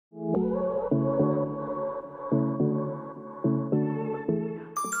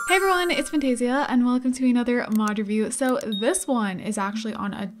Hey everyone, it's Fantayzia and welcome to another mod review. So this one is actually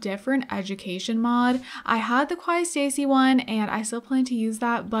on a different education mod. I had the Quiet Stacy one and I still plan to use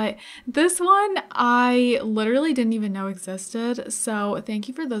that, but this one I literally didn't even know existed. So thank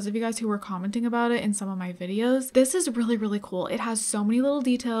you for those of you guys who were commenting about it in some of my videos. This is really cool. It has so many little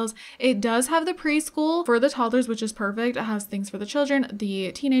details. It does have the preschool for the toddlers, which is perfect. It has things for the children,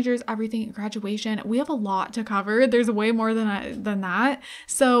 the teenagers, everything, graduation. We have a lot to cover. There's way more than that.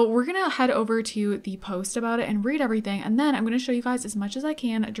 So we're gonna head over to the post about it and read everything, and then I'm gonna show you guys as much as I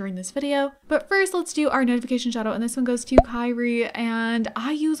can during this video. But first, let's do our notification shout out, and this one goes to Kyrie. And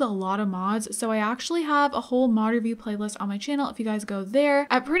I use a lot of mods, so I actually have a whole mod review playlist on my channel. If you guys go there,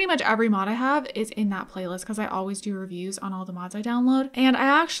 at pretty much every mod I have is in that playlist because I always do reviews on all the mods I download. And I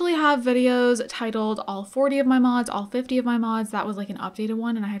actually have videos titled all 40 of my mods, all 50 of my mods. That was like an updated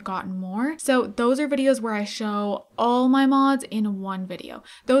one and I had gotten more. So those are videos where I show all my mods in one video.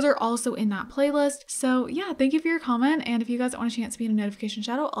 Those are also in that playlist. So yeah, thank you for your comment. And if you guys want a chance to be in a notification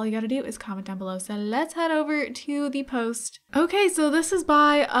shout out, all you gotta do is comment down below. So let's head over to the post. Okay, so this is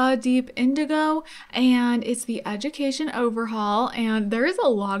by Deep Indigo and it's the education overhaul, and there is a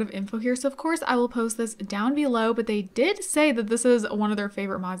lot of info here. So of course I will post this down below, but they did say that this is one of their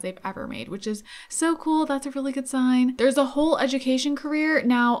favorite mods they've ever made, which is so cool. That's a really good sign. There's a whole education career.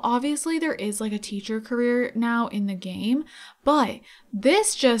 Now, obviously there is like a teacher career now in the game, but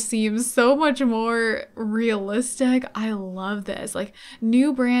this just seems so much more realistic. I love this. Like,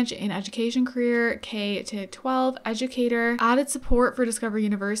 new branch in education career, K to 12 educator, added support for Discovery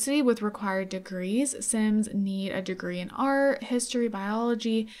University with required degrees. Sims need a degree in art, history,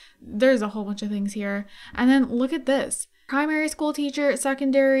 biology. There's a whole bunch of things here. And then look at this. Primary school teacher,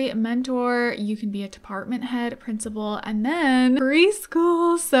 secondary, mentor, you can be a department head, principal, and then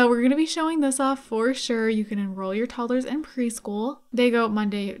preschool. So we're going to be showing this off for sure. You can enroll your toddlers in preschool. They go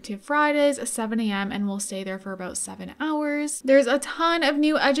Monday to Fridays, 7 a.m. and will stay there for about 7 hours. There's a ton of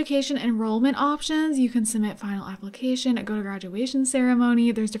new education enrollment options. You can submit final application, go to graduation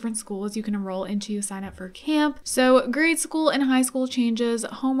ceremony. There's different schools you can enroll into, sign up for camp. So grade school and high school changes,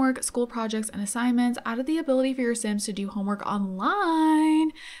 homework, school projects, and assignments. Added the ability for your Sims to do homework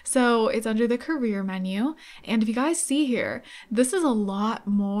online. So it's under the career menu. And if you guys see here, this is a lot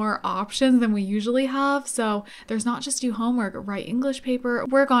more options than we usually have. So there's not just do homework, write English paper,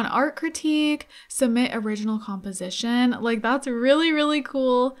 work on art critique, submit original composition. Like, that's really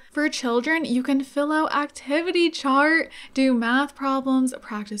cool. For children, you can fill out activity chart, do math problems,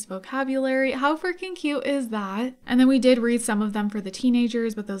 practice vocabulary. How freaking cute is that? And then we did read some of them for the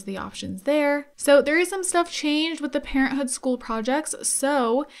teenagers, but those are the options there. So there is some stuff changed with the parenthood school projects.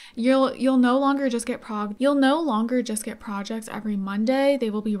 So you'll no longer just get projects every Monday. They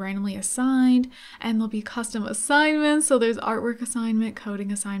will be randomly assigned and there'll be custom assignments. So there's artwork assignment,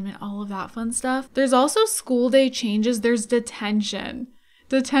 coding assignment, all of that fun stuff. There's also school day changes. There's detention.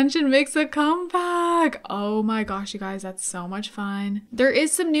 Detention makes a comeback. Oh my gosh, you guys, that's so much fun. There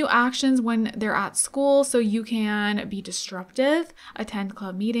is some new actions when they're at school. So you can be disruptive, attend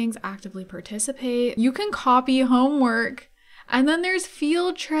club meetings, actively participate. You can copy homework. And then there's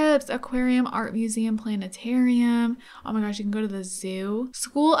field trips, aquarium, art museum, planetarium. Oh my gosh, you can go to the zoo.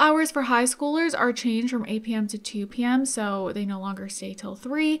 School hours for high schoolers are changed from 8 p.m. to 2 p.m. So they no longer stay till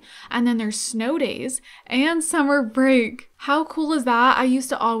 3. And then there's snow days and summer break. How cool is that? I used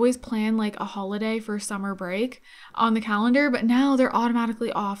to always plan like a holiday for summer break on the calendar, but now they're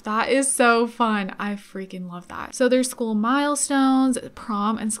automatically off. That is so fun. I freaking love that. So there's school milestones,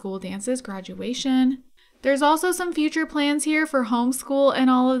 prom and school dances, graduation. There's also some future plans here for homeschool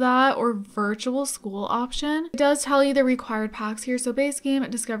and all of that, or virtual school option. It does tell you the required packs here. So base game,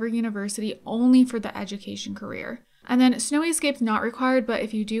 Discovery University, only for the education career. And then Snowy Escape's not required, but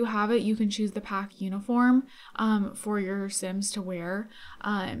if you do have it, you can choose the pack uniform for your Sims to wear.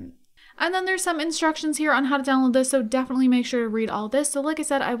 And then there's some instructions here on how to download this, so definitely make sure to read all this. So like I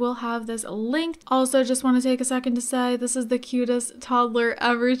said, I will have this linked. Also, just want to take a second to say this is the cutest toddler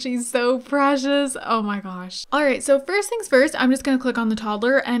ever. She's so precious. Oh my gosh. All right, so first things first, I'm just going to click on the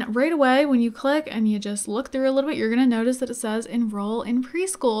toddler, and right away when you click and you just look through a little bit, you're going to notice that it says enroll in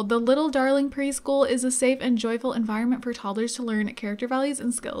preschool. The Little Darling Preschool is a safe and joyful environment for toddlers to learn character values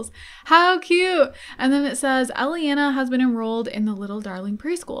and skills. How cute. And then it says Eliana has been enrolled in the Little Darling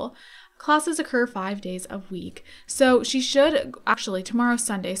Preschool. Classes occur 5 days a week. So she should, actually tomorrow's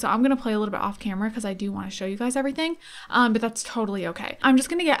Sunday, so I'm going to play a little bit off camera because I do want to show you guys everything, but that's totally okay. I'm just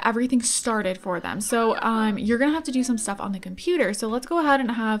going to get everything started for them. So you're going to have to do some stuff on the computer. So let's go ahead and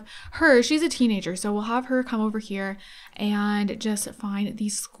have her, she's a teenager, so we'll have her come over here and just find the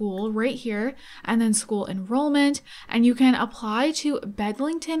school right here and then school enrollment, and you can apply to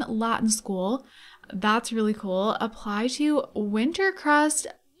Bedlington Latin School. That's really cool. Apply to Wintercrest.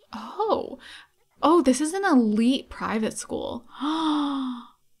 Oh, this is an elite private school.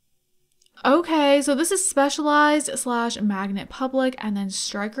 Okay, so this is specialized / magnet public, and then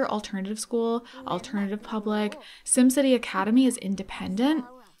Stryker Alternative School, alternative public. SimCity Academy is independent.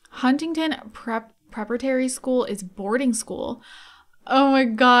 Huntington Preparatory School is boarding school. Oh my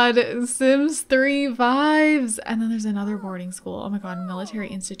god, Sims 3 vibes. And then there's another boarding school. Oh my god, Military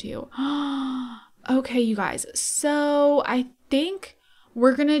Institute. Okay, you guys. So I think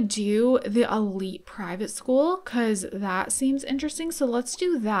we're gonna do the elite private school because that seems interesting. So let's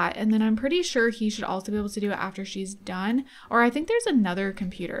do that. And then I'm pretty sure he should also be able to do it after she's done. Or I think there's another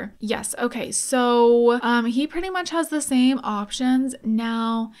computer. Yes. Okay. So he pretty much has the same options.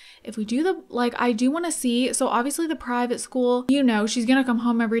 Now, if we do the, like, I do want to see, so obviously the private school, you know, she's gonna come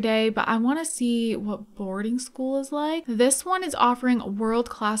home every day, but I want to see what boarding school is like. This one is offering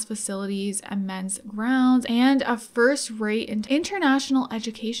world-class facilities, immense grounds, and a first-rate international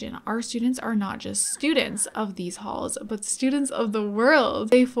education. Our students are not just students of these halls, but students of the world.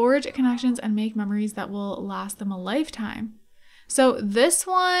 They forge connections and make memories that will last them a lifetime. So this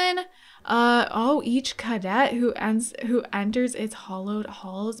one, each cadet who enters its hallowed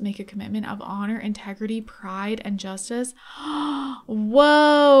halls make a commitment of honor, integrity, pride, and justice.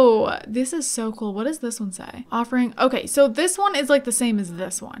 Whoa, this is so cool. What does this one say? Offering, okay, so this one is like the same as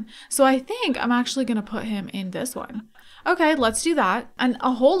this one. So I think I'm actually gonna put him in this one. Okay, let's do that. And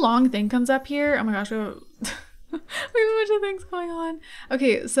a whole long thing comes up here. Oh my gosh, we have a bunch of things going on.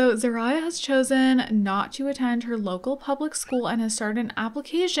 Okay, so Zariah has chosen not to attend her local public school and has started an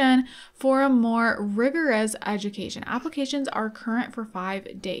application for a more rigorous education. Applications are current for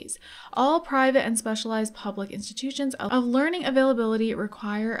 5 days. All private and specialized public institutions of learning availability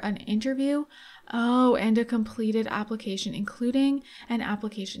require an interview. Oh, and a completed application, including an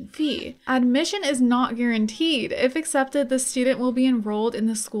application fee. Admission is not guaranteed. If accepted, the student will be enrolled in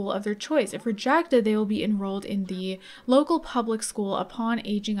the school of their choice. If rejected, they will be enrolled in the local public school. Upon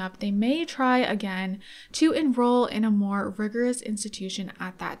aging up, they may try again to enroll in a more rigorous institution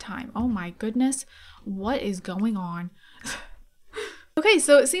at that time. Oh my goodness, what is going on? Okay,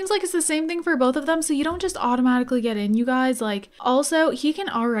 so it seems like it's the same thing for both of them, so you don't just automatically get in, you guys. Like, also, he can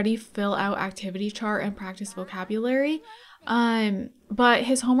already fill out activity chart and practice vocabulary, but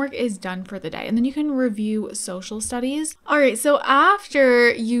his homework is done for the day, and then you can review social studies. All right, so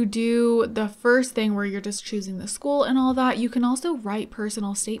after you do the first thing where you're just choosing the school and all that, you can also write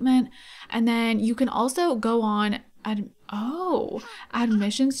personal statement, and then you can also go on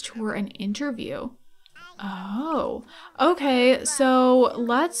admissions tour and interview. Oh, okay. So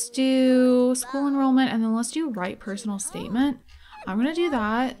let's do school enrollment and then let's do write personal statement. I'm going to do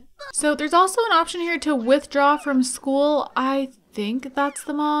that. So there's also an option here to withdraw from school. I think that's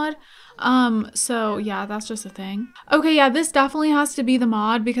the mod. So yeah, that's just a thing. Okay, yeah, this definitely has to be the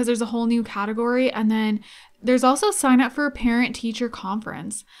mod because there's a whole new category, and then there's also sign up for a parent-teacher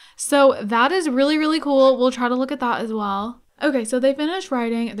conference. So that is really, really cool. We'll try to look at that as well. Okay, so they finished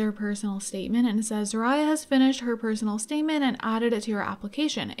writing their personal statement, and it says Zariah has finished her personal statement and added it to her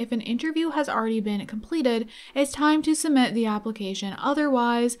application. If an interview has already been completed, it's time to submit the application.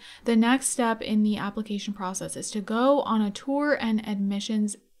 Otherwise, the next step in the application process is to go on a tour and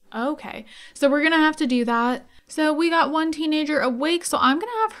admissions. Okay, so we're gonna have to do that. So we got one teenager awake, so I'm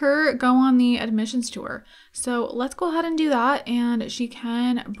gonna have her go on the admissions tour. So let's go ahead and do that, and she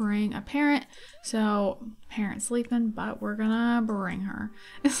can bring a parent. So parent sleeping, but we're gonna bring her.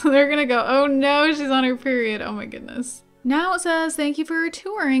 So they're gonna go, oh no, she's on her period. Oh my goodness. Now it says, thank you for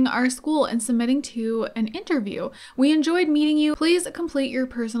touring our school and submitting to an interview. We enjoyed meeting you. Please complete your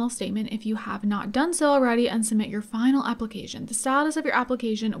personal statement if you have not done so already and submit your final application. The status of your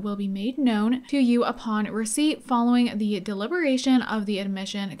application will be made known to you upon receipt following the deliberation of the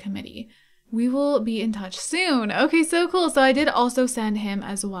admission committee. We will be in touch soon. Okay, so cool. So I did also send him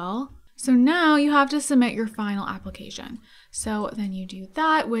as well. So now you have to submit your final application. So then you do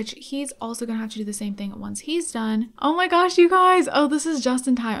that, which he's also gonna have to do the same thing once he's done. Oh my gosh, you guys. Oh, this is just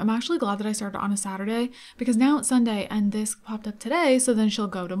in time. I'm actually glad that I started on a Saturday because now it's Sunday and this popped up today. So then she'll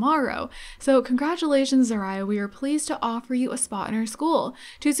go tomorrow. So congratulations, Zariah. We are pleased to offer you a spot in our school.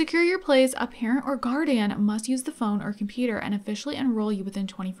 To secure your place, a parent or guardian must use the phone or computer and officially enroll you within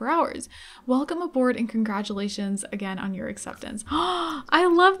 24 hours. Welcome aboard and congratulations again on your acceptance. I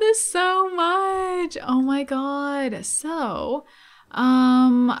love this so much. Oh my God. So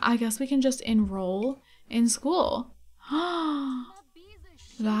I guess we can just enroll in school.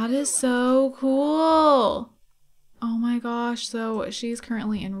 That is so cool. Oh my gosh, so she's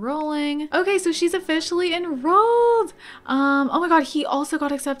currently enrolling. Okay, so she's officially enrolled. Oh my God, he also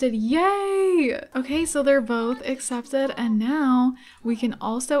got accepted. Yay! Okay, so they're both accepted and now we can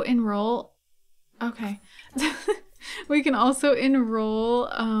also enroll. Okay. We can also enroll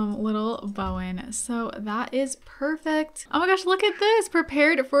little Bowen. So that is perfect. Oh my gosh, look at this.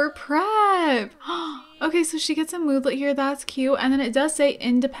 Prepared for prep. Okay, so she gets a moodlet here. That's cute. And then it does say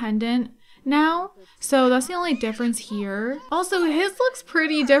independent now. So that's the only difference here. Also, his looks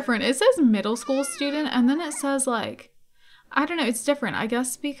pretty different. It says middle school student and then it says like, I don't know, it's different. I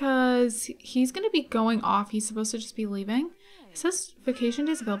guess because he's going to be going off. He's supposed to just be leaving. It says vacation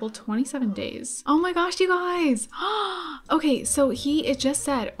days available 27 days. Oh my gosh, you guys. Okay, so it just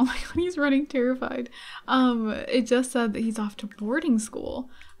said, oh my God, he's running terrified. It just said that he's off to boarding school.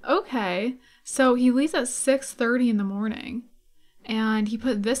 Okay, so he leaves at 6:30 in the morning and he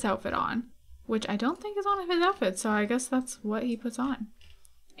put this outfit on, which I don't think is one of his outfits. So I guess that's what he puts on.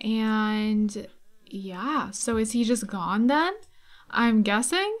 And yeah, so is he just gone then? I'm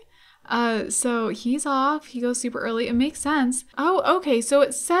guessing. So he's off. He goes super early. It makes sense. Oh, okay. So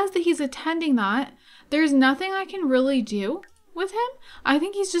it says that he's attending that. There's nothing I can really do with him. I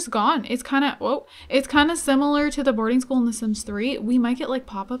think he's just gone. It's kind of similar to the boarding school in The Sims 3. We might get like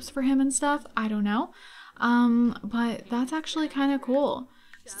pop-ups for him and stuff. I don't know. But that's actually kind of cool.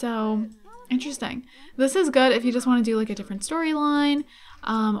 So interesting. This is good if you just want to do like a different storyline.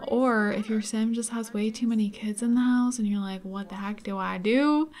 Or if your sim just has way too many kids in the house and you're like, what the heck do I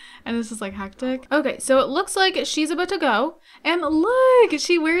do? And this is like hectic. Okay, so it looks like she's about to go. And look,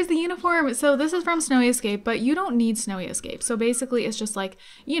 she wears the uniform. So this is from Snowy Escape, but you don't need Snowy Escape. So basically it's just like,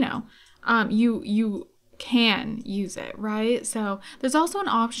 you know, you can use it, right? So there's also an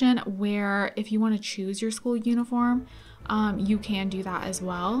option where if you want to choose your school uniform, you can do that as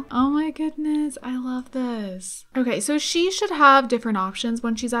well. Oh my goodness, I love this. Okay, so she should have different options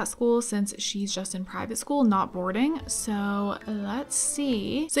when she's at school since she's just in private school, not boarding. So let's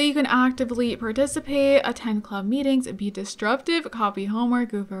see. So you can actively participate, attend club meetings, be disruptive, copy homework,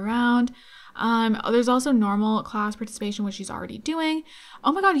 goof around. There's also normal class participation, which she's already doing.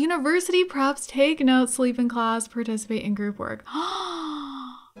 Oh my God, university preps, take notes, sleep in class, participate in group work.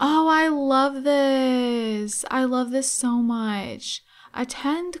 Oh, I love this. I love this so much.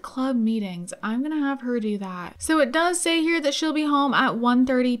 Attend club meetings. I'm gonna have her do that. So it does say here that she'll be home at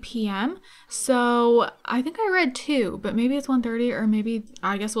 1:30 p.m. So I think I read 2, but maybe it's 1:30 or maybe,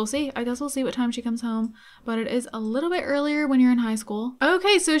 I guess we'll see. I guess we'll see what time she comes home, but it is a little bit earlier when you're in high school.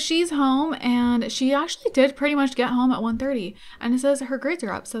 Okay, so she's home and she actually did pretty much get home at 1:30 and it says her grades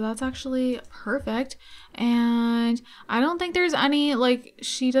are up. So that's actually perfect. And I don't think there's any, like,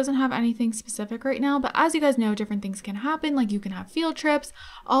 she doesn't have anything specific right now, but as you guys know, different things can happen. Like you can have field trips,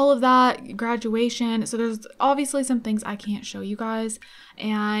 all of that, graduation. So there's obviously some things I can't show you guys.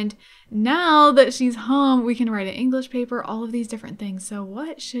 And now that she's home, we can write an English paper, all of these different things. So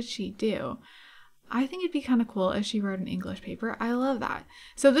what should she do? I think it'd be kind of cool if she wrote an English paper. I love that.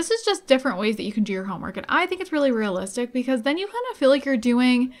 So this is just different ways that you can do your homework. And I think it's really realistic because then you kind of feel like you're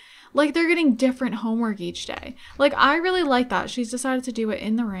doing, like they're getting different homework each day. Like I really like that. She's decided to do it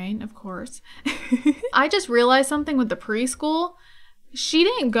in the rain, of course. I just realized something with the preschool. She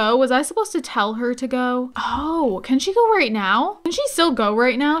didn't go. Was I supposed to tell her to go? Oh, can she go right now? Can she still go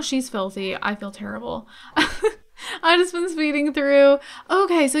right now? She's filthy. I feel terrible. I just been speeding through.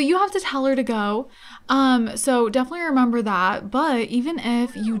 Okay, so you have to tell her to go. So definitely remember that. But even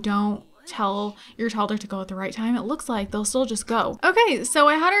if you don't tell your toddler to go at the right time, it looks like they'll still just go. Okay, so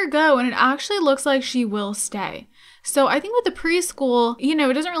I had her go and it actually looks like she will stay. So I think with the preschool, you know,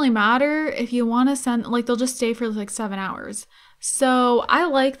 it doesn't really matter if you want to send, like they'll just stay for like 7 hours. So I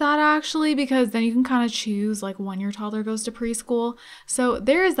like that actually because then you can kind of choose like when your toddler goes to preschool. So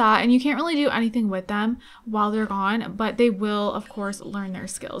there's that, and you can't really do anything with them while they're gone, but they will of course learn their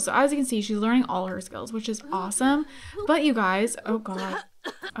skills. So as you can see, she's learning all her skills, which is awesome. But you guys, oh God,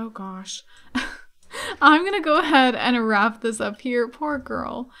 oh gosh. I'm gonna go ahead and wrap this up here. Poor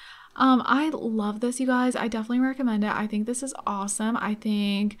girl. I love this, you guys. I definitely recommend it. I think this is awesome. I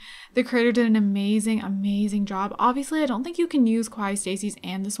think the creator did an amazing job. Obviously, I don't think you can use Kawaii Stacy's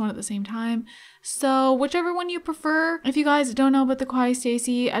and this one at the same time. So whichever one you prefer. If you guys don't know about the Kawaii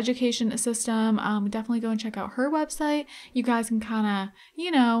Stacy education system, definitely go and check out her website. You guys can kind of, you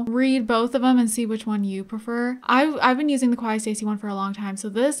know, read both of them and see which one you prefer. I've been using the Kawaii Stacy one for a long time, so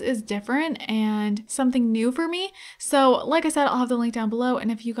this is different and something new for me. So like I said, I'll have the link down below,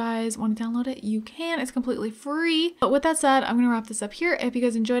 and if you guys want to download it, you can. It's completely free. But with that said, I'm going to wrap this up here. If you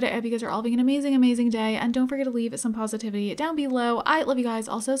guys enjoyed it, I hope you guys are all having an amazing day, and don't forget to leave some positivity down below. I love you guys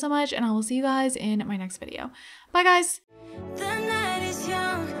all so much, and I will see you guys in my next video. Bye guys!